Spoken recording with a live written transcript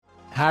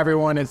Hi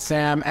everyone, it's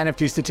Sam,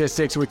 NFT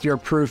Statistics with your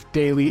Proof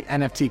Daily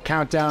NFT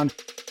Countdown.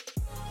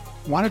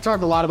 I want to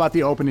talk a lot about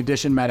the open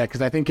edition meta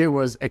because I think it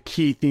was a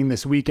key theme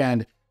this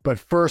weekend. But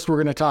first, we're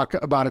going to talk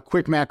about a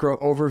quick macro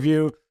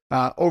overview.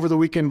 Over the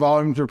weekend,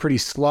 volumes were pretty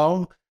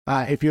slow.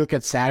 If you look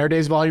at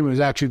Saturday's volume, it was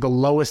actually the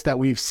lowest that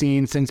we've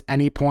seen since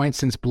any point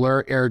since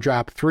Blur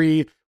Airdrop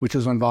 3, which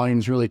is when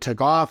volumes really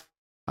took off.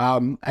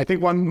 I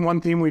think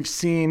one theme we've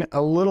seen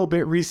a little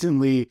bit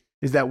recently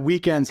is that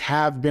weekends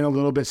have been a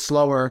little bit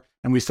slower,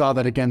 and we saw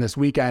that again this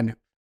weekend.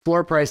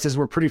 Floor prices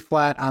were pretty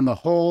flat on the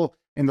whole.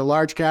 In the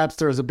large caps,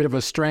 there was a bit of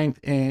a strength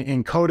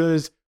in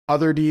Codas.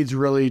 Other deeds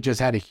really just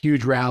had a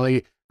huge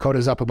rally.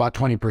 Codas up about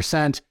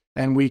 20%,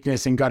 and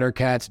weakness in gutter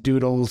cats,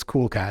 doodles,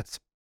 cool cats.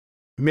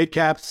 Mid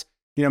caps,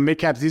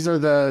 these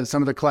are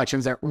some of the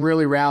collections that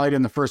really rallied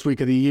in the first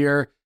week of the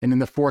year and in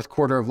the fourth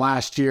quarter of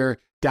last year,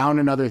 down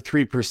another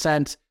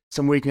 3%.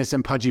 Some weakness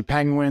in pudgy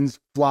penguins,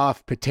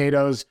 fluff,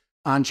 potatoes.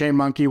 On-Chain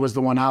Monkey was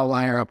the one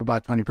outlier, up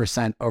about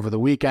 20% over the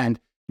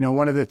weekend.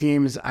 One of the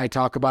themes I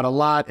talk about a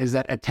lot is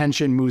that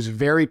attention moves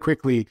very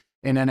quickly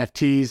in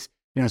NFTs.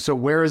 So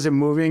where is it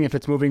moving? If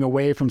it's moving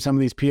away from some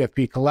of these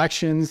PFP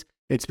collections,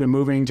 it's been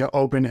moving to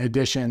open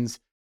editions.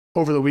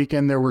 Over the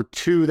weekend, there were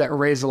two that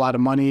raised a lot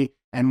of money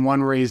and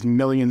one raised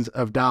millions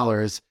of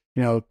dollars.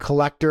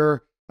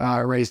 Collector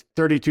raised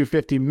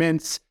 3250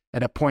 mints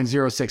at a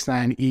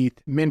 0.069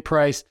 ETH mint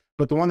price.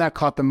 But the one that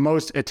caught the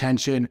most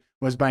attention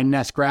was by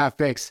Nest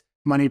Graphics,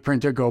 Money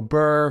Printer Go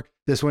Burr.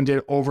 This one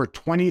did over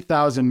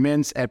 20,000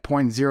 mints at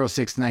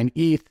 0.069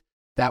 ETH.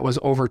 That was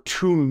over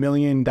 $2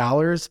 million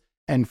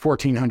and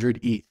 1,400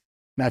 ETH.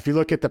 Now, if you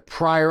look at the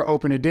prior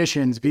open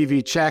editions,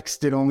 VV Checks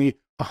did only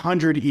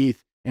 100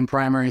 ETH in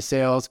primary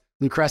sales.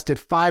 Lucrece did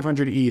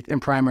 500 ETH in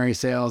primary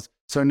sales.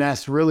 So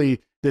Nest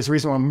really, this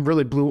recent one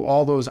really blew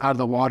all those out of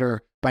the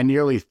water by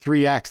nearly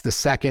 3x the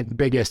second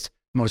biggest,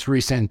 most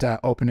recent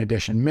open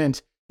edition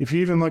mint. If you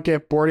even look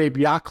at Bored Ape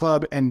Yacht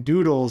Club and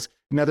Doodles,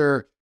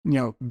 another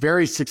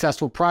very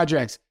successful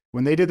projects,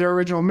 when they did their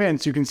original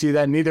mints, you can see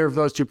that neither of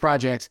those two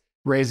projects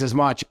raised as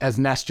much as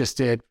Nest just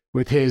did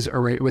with his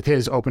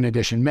open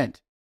edition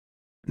mint.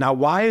 Now,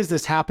 why is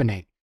this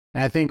happening?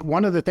 And I think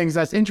one of the things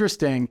that's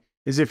interesting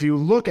is if you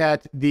look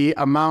at the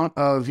amount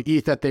of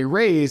ETH that they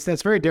raised,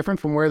 that's very different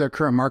from where their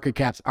current market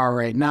caps are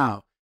right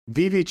now.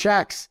 VV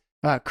Checks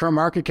current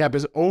market cap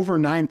is over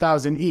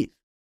 9,000 ETH.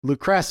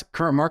 Lucrece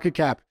current market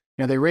cap,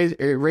 they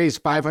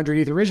raised 500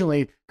 ETH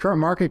originally. Current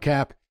market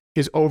cap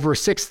is over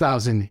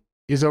 6,000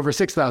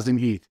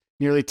 ETH,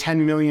 nearly $10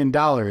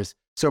 million.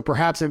 So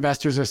perhaps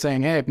investors are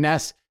saying, hey, if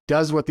Nest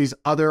does what these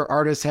other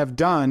artists have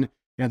done,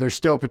 there's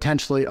still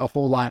potentially a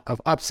whole lot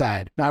of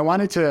upside. Now, I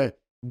wanted to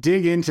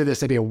dig into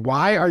this idea.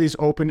 Why are these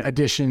open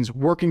editions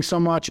working so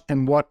much,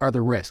 and what are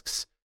the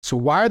risks? So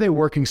why are they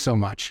working so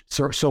much,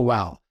 so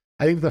well?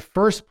 I think the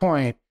first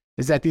point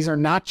is that these are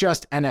not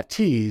just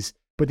NFTs,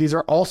 but these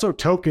are also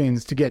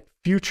tokens to get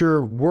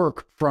future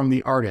work from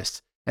the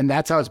artists. And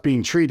that's how it's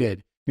being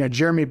treated.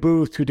 Jeremy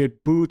Booth, who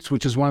did Boots,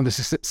 which is one of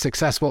the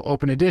successful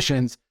open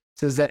editions,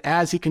 says that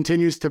as he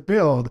continues to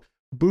build,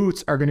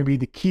 Boots are going to be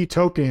the key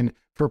token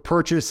for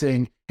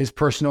purchasing his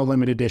personal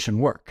limited edition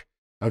work.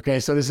 Okay,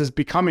 so this is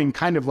becoming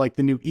kind of like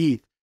the new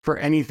ETH for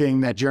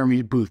anything that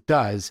Jeremy Booth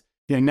does.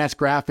 Nest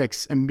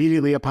Graphics,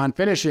 immediately upon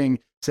finishing,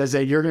 says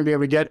that you're going to be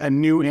able to get a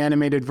new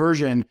animated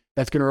version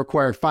that's going to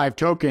require 5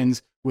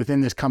 tokens within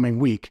this coming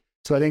week.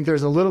 So I think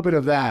there's a little bit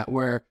of that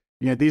where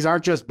these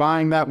aren't just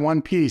buying that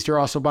one piece, you're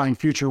also buying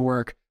future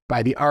work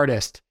by the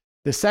artist.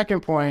 The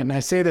second point, and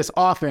I say this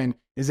often,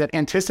 is that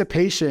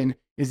anticipation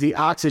is the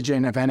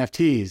oxygen of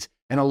NFTs.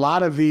 And a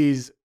lot of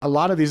these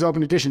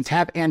open editions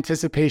have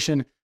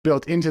anticipation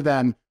built into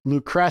them.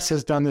 Lucrece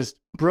has done this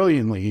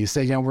brilliantly. He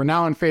said, we're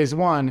now in phase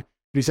 1, but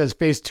he says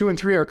phase 2 and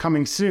 3 are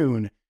coming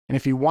soon. And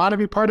if you want to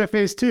be part of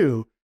phase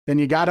 2, then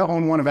you got to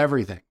own one of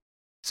everything.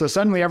 So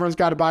suddenly everyone's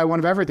got to buy one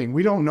of everything.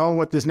 We don't know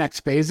what this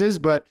next phase is,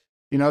 but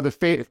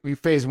the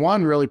phase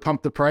 1 really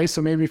pumped the price,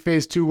 so maybe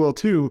phase 2 will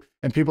too,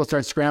 and people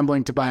start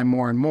scrambling to buy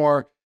more and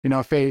more.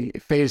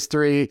 Phase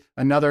 3,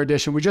 another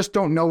edition. We just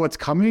don't know what's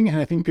coming, and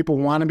I think people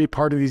want to be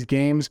part of these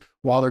games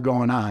while they're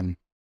going on.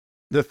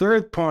 The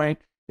third point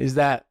is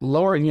that a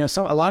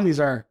lot of these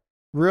are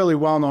really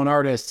well-known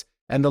artists,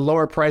 and the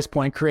lower price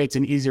point creates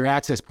an easier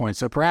access point.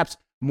 So perhaps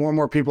more and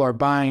more people are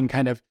buying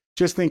kind of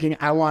just thinking,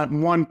 I want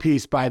one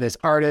piece by this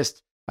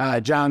artist.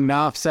 John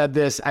Knopf said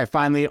this, I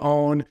finally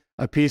own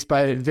a piece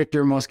by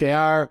Victor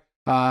Mosquear.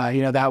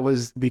 That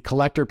was the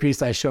collector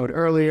piece I showed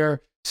earlier.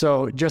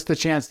 So just the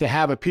chance to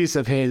have a piece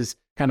of his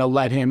kind of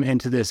led him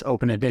into this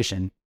open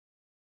edition.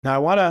 Now I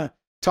want to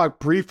talk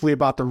briefly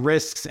about the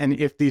risks and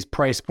if these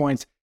price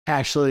points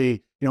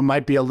actually,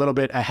 might be a little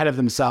bit ahead of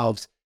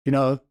themselves.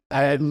 De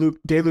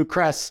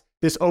Lucrece,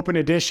 this open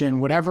edition,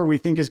 whatever we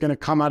think is going to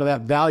come out of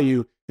that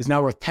value is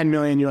now worth $10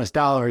 million US.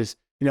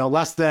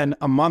 Less than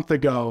a month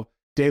ago,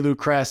 De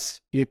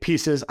Lucrece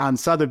pieces on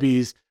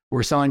Sotheby's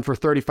were selling for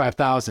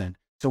 $35,000.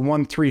 So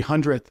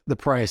 1/300th the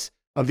price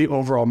of the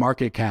overall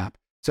market cap.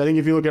 So I think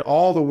if you look at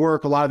all the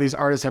work a lot of these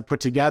artists have put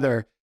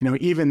together,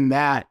 even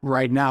that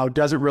right now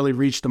doesn't really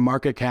reach the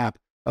market cap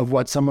of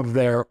what some of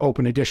their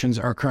open editions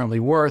are currently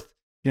worth.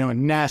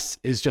 Ness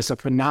is just a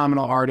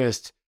phenomenal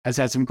artist, has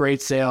had some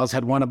great sales,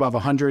 had one above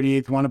 100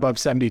 ETH, one above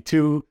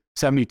 72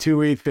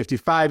 ETH,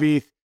 55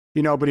 ETH,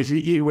 but if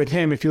you with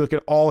him, if you look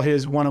at all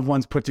his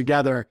one-of-ones put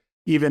together,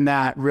 even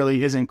that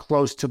really isn't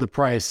close to the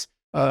price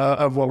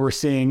of what we're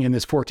seeing in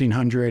this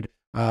 1400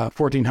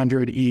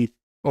 ETH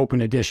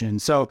open edition.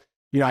 So,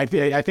 I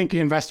think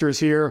investors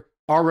here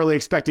are really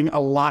expecting a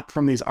lot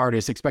from these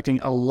artists, expecting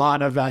a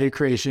lot of value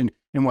creation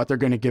in what they're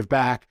going to give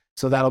back.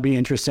 So that'll be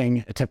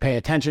interesting to pay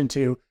attention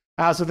to.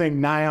 I also think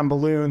Neon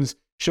Balloons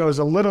shows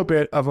a little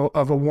bit of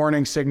a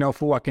warning signal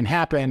for what can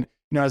happen.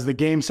 As the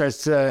game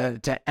starts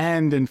to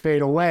end and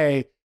fade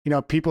away,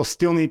 people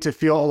still need to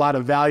feel a lot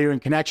of value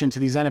and connection to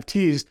these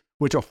NFTs,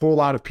 which a whole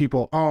lot of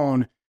people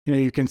own.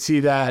 You can see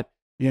that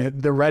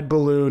the red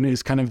balloon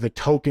is kind of the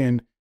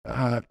token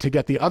to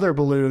get the other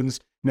balloons.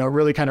 It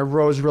really kind of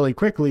rose really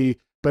quickly.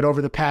 But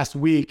over the past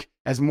week,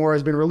 as more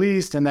has been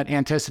released and that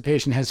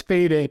anticipation has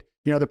faded,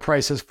 the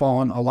price has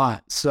fallen a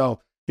lot.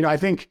 So, I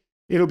think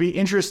it'll be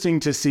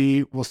interesting to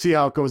see. We'll see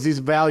how it goes. These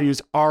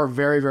values are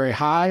very, very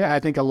high. I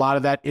think a lot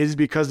of that is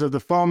because of the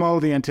FOMO,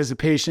 the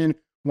anticipation,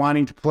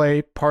 wanting to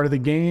play part of the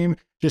game.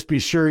 Just be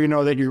sure,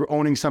 that you're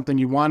owning something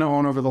you want to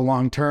own over the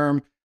long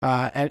term,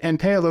 and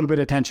pay a little bit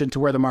of attention to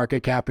where the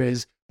market cap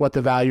is, what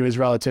the value is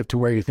relative to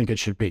where you think it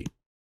should be.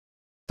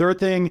 Third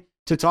thing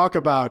to talk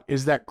about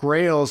is that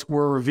Grails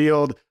were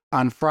revealed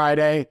on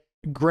Friday.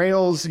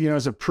 Grails,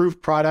 is a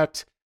proof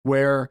product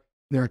where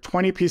there are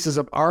 20 pieces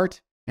of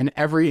art and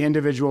every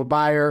individual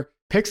buyer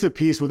picks a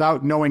piece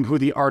without knowing who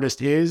the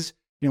artist is.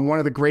 One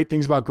of the great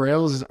things about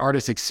Grails is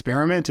artists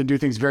experiment and do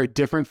things very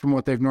different from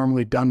what they've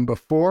normally done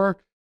before.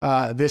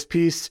 This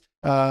piece,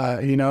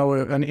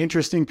 an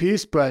interesting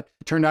piece, but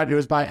it turned out it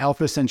was by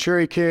Alpha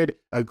Centauri Kid,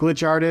 a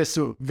glitch artist,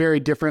 so very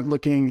different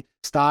looking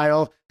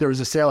style. There was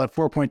a sale at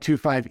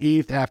 4.25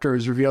 ETH after it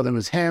was revealed it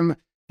was him.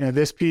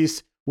 This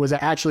piece was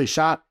actually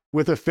shot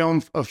with a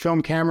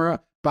film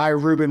camera by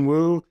Ruben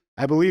Wu,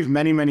 I believe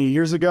many, many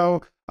years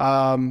ago.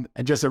 And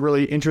just a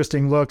really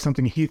interesting look,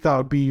 something he thought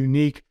would be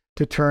unique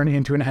to turn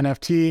into an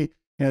NFT.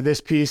 This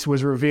piece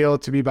was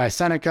revealed to be by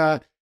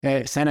Seneca.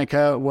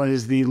 Seneca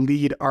was the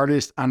lead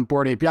artist on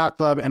Bored Ape Yacht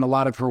Club, and a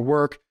lot of her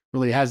work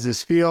really has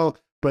this feel,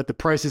 but the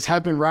prices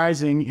have been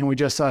rising, and we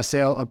just saw a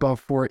sale above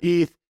 4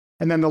 ETH.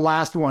 And then the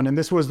last one, and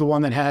this was the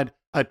one that had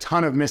a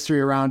ton of mystery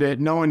around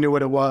it. No one knew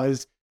what it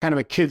was, kind of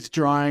a kid's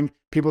drawing.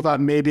 People thought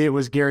maybe it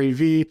was Gary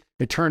Vee.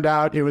 It turned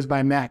out it was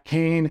by Matt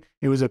Kane.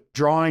 It was a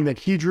drawing that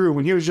he drew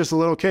when he was just a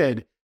little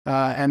kid.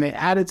 And they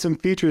added some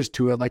features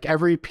to it, like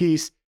every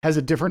piece has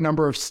a different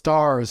number of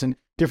stars and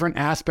different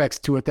aspects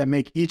to it that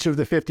make each of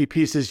the 50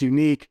 pieces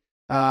unique.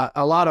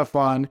 A lot of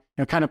fun.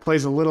 Kind of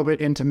plays a little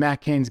bit into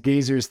Matt Kane's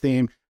Gazers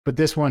theme, but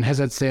this one has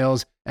had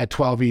sales at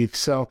 12 ETH.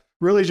 So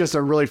really just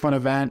a really fun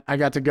event. I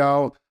got to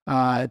go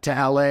to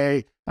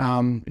LA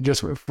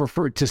just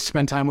to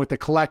spend time with the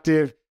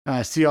collective,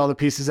 see all the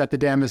pieces at the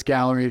Damas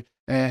Gallery,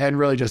 and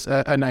really just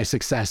a nice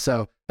success.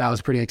 So that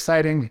was pretty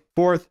exciting.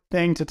 Fourth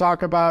thing to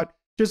talk about,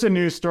 just a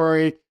news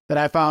story that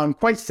I found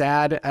quite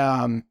sad,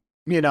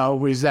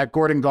 was that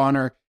Gordon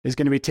Garner is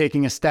going to be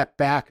taking a step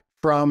back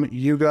from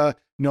Yuga,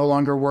 no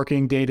longer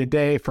working day to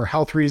day for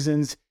health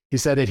reasons. He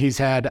said that he's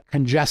had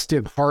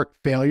congestive heart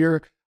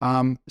failure.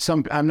 I'm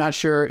not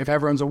sure if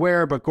everyone's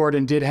aware, but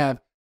Gordon did have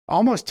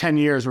almost 10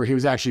 years where he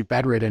was actually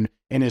bedridden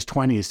in his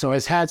 20s. So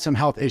has had some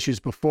health issues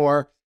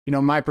before.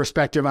 My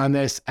perspective on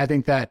this, I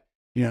think that,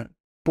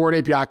 Bored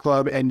Ape Yacht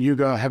Club and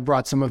Yuga have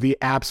brought some of the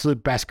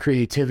absolute best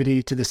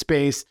creativity to the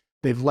space.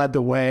 They've led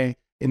the way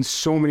in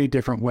so many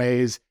different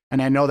ways.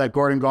 And I know that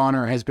Gordon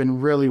Garner has been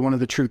really one of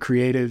the true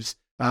creatives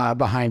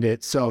behind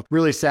it. So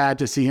really sad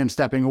to see him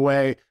stepping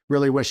away,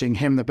 really wishing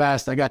him the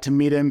best. I got to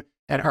meet him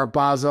at Art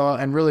Basel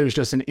and really was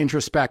just an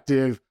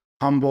introspective,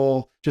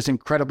 humble, just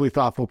incredibly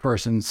thoughtful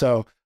person.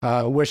 So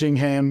wishing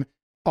him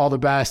all the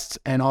best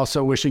and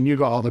also wishing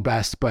Yuga all the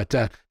best, but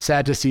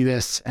sad to see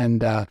this,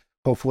 and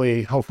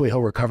hopefully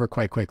he'll recover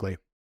quite quickly.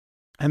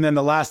 And then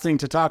the last thing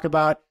to talk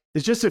about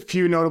is just a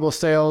few notable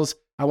sales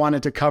I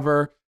wanted to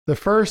cover. The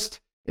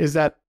first is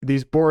that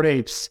these Bored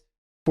Apes,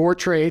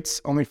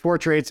 only four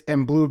traits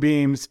and blue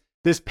beams,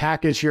 this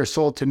package here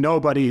sold to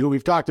Nobody, who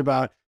we've talked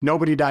about,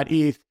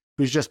 Nobody.eth,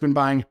 who's just been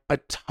buying a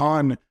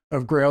ton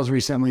of Grails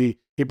recently.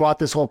 He bought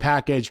this whole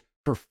package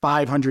for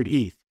 500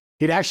 ETH.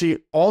 He'd actually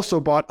also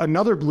bought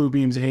another Blue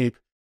Beams ape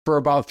for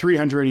about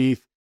 300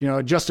 ETH,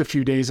 just a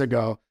few days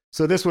ago.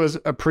 So this was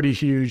a pretty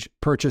huge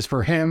purchase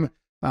for him.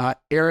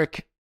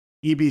 Eric,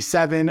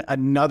 EB7,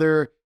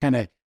 another kind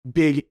of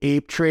big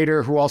ape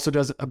trader who also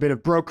does a bit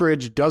of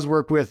brokerage, does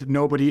work with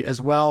Nobody as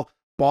well,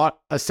 bought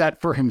a set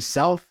for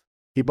himself.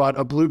 He bought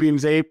a Blue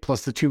Beams ape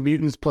plus the 2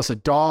 mutants plus a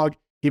dog.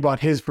 He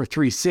bought his for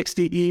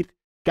 360 ETH,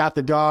 got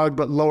the dog,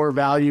 but lower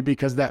value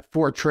because that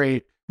 4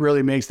 trait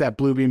really makes that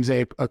Blue Beams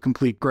ape a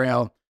complete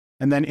grail.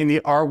 And then in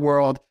the art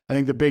world, I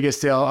think the biggest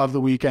sale of the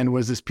weekend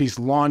was this piece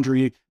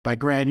Laundry by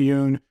Grant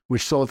Yoon,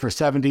 which sold for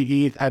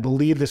 70 ETH. I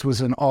believe this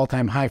was an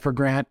all-time high for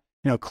Grant.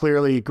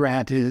 Clearly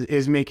Grant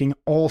is making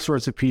all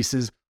sorts of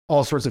pieces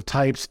all sorts of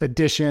types,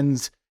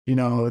 editions, you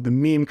know, the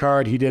meme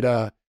card. He did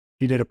a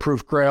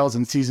Proof Grails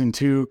in season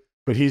 2,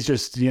 but he's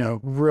just, you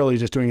know, really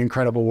just doing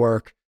incredible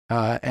work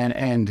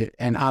and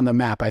on the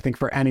map, I think,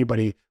 for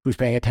anybody who's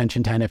paying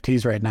attention to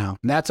NFTs right now.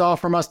 And that's all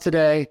from us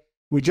today.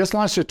 We just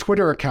launched a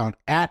Twitter account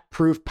at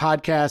Proof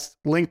Podcast,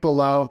 link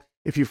below.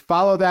 If you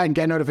follow that and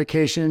get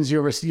notifications,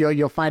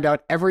 you'll find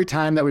out every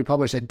time that we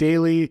publish a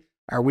daily,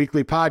 our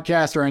weekly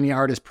podcast, or any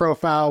artist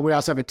profile. We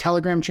also have a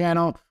Telegram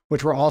channel,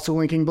 which we're also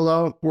linking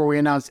below, where we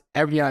announce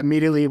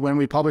immediately when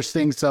we publish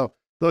things. So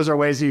those are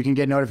ways that you can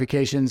get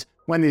notifications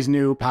when these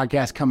new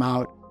podcasts come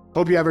out.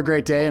 Hope you have a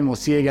great day, and we'll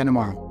see you again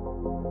tomorrow.